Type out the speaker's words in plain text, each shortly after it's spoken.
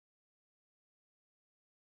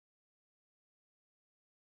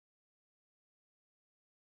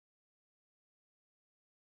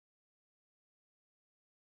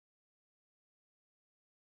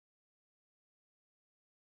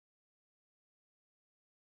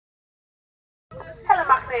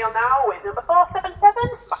me on now with number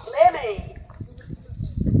 477,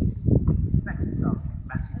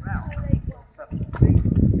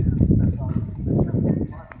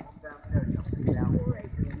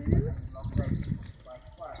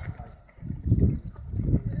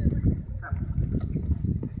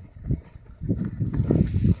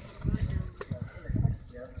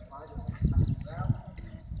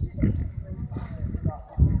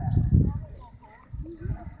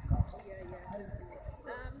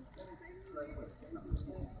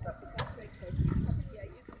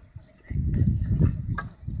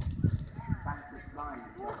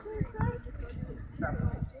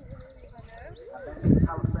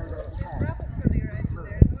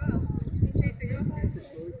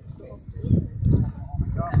 Mack.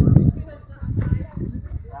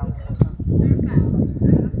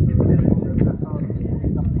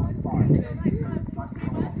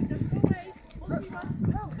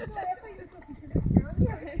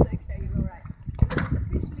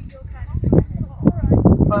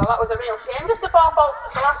 Well, that was a real shame. Just the 4 faults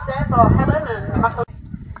at the last there for Helen and Mack.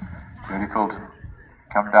 Beautiful to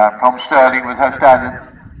come down from Stirling with her stallion.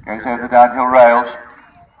 Goes over the downhill rails,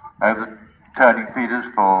 over the turning feeders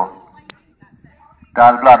for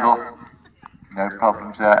down the Blundell. No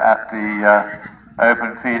problems there at the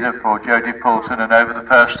open feeder for Jodie Poulton, and over the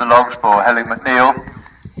first logs for Helen McNeil.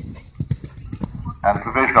 And a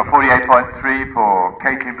provision of 48.3 for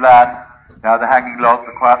Caitlin Bland. Now the hanging log,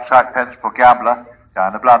 the quiet side fence for Gambler,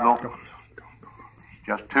 down the Blundell.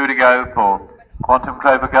 Just 2 to go for Quantum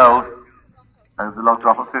Clover Gold, over the log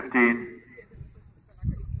drop at 15.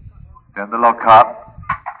 Then the log cart,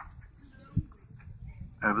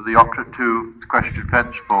 over the Octra 2, the question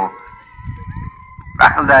fence for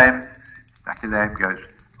Mack. Mack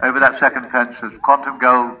goes over that second fence as Quantum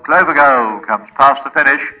Gold, Clover Gold comes past the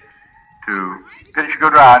finish to finish a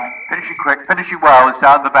good round, finishing quick, finishing well, it's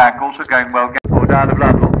down the bank, also going well, or down the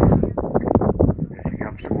Blundell. She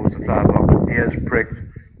comes towards the flower box, ears pricked.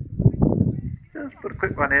 Just put a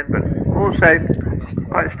quick one in, but all safe,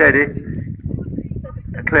 quite steady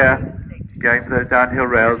and clear, going for those downhill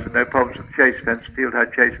rails and no problems with the chase fence, field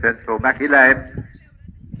had chase fence for Mackie Lane.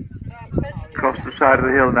 Across the side of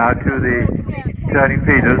the hill now to the turning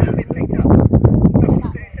feeders.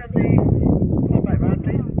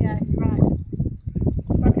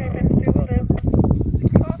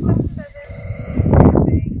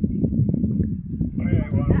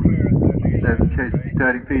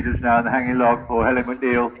 Turning feeders now and the hanging log for Helen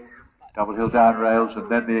McNeil, double hill down rails, and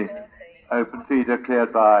then the open feeder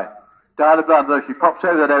cleared by Diana Blundell. She pops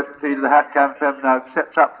over that open feeder, the hat cam fem now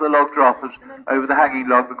steps up for the log droppers over the hanging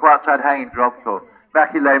log, the quiet side hanging drop for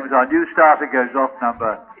Mackie Lane as our new starter goes off,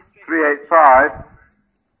 number 385.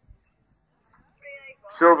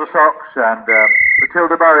 Silver Socks and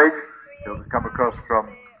Matilda Burridge. Matilda's come across from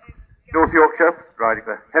North Yorkshire, riding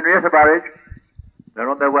for Henrietta Burridge. They're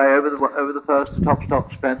on their way over the first top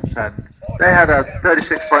stop fence, and they had a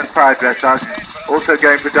 36.5 dress out, also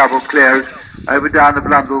going for double clears. Over down the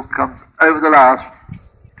Blundell comes over the last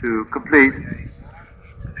to complete.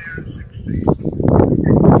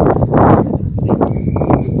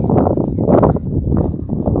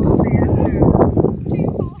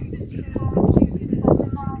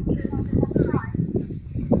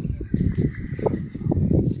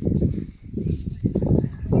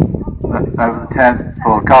 Over the 10th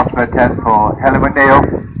for Casper, 10th for Helen McNeil.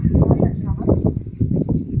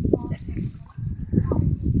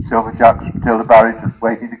 Silver Chucks, Matilda Burridge just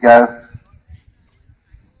waiting to go.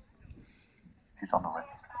 She's on the way.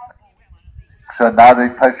 So now the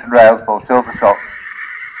post and rails for Silver Sock.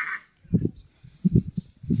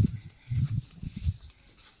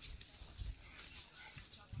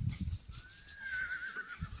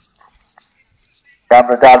 Down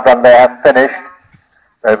there and finished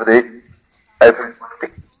over the over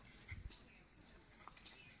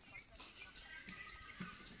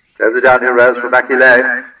the downhill rails for Mackie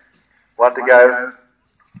Lane. 1 to go.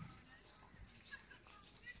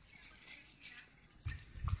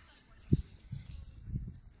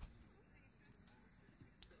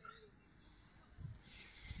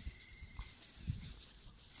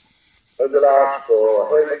 Over the last for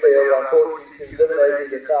Helen McNeil, unfortunately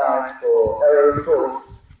eliminated in time for error of course.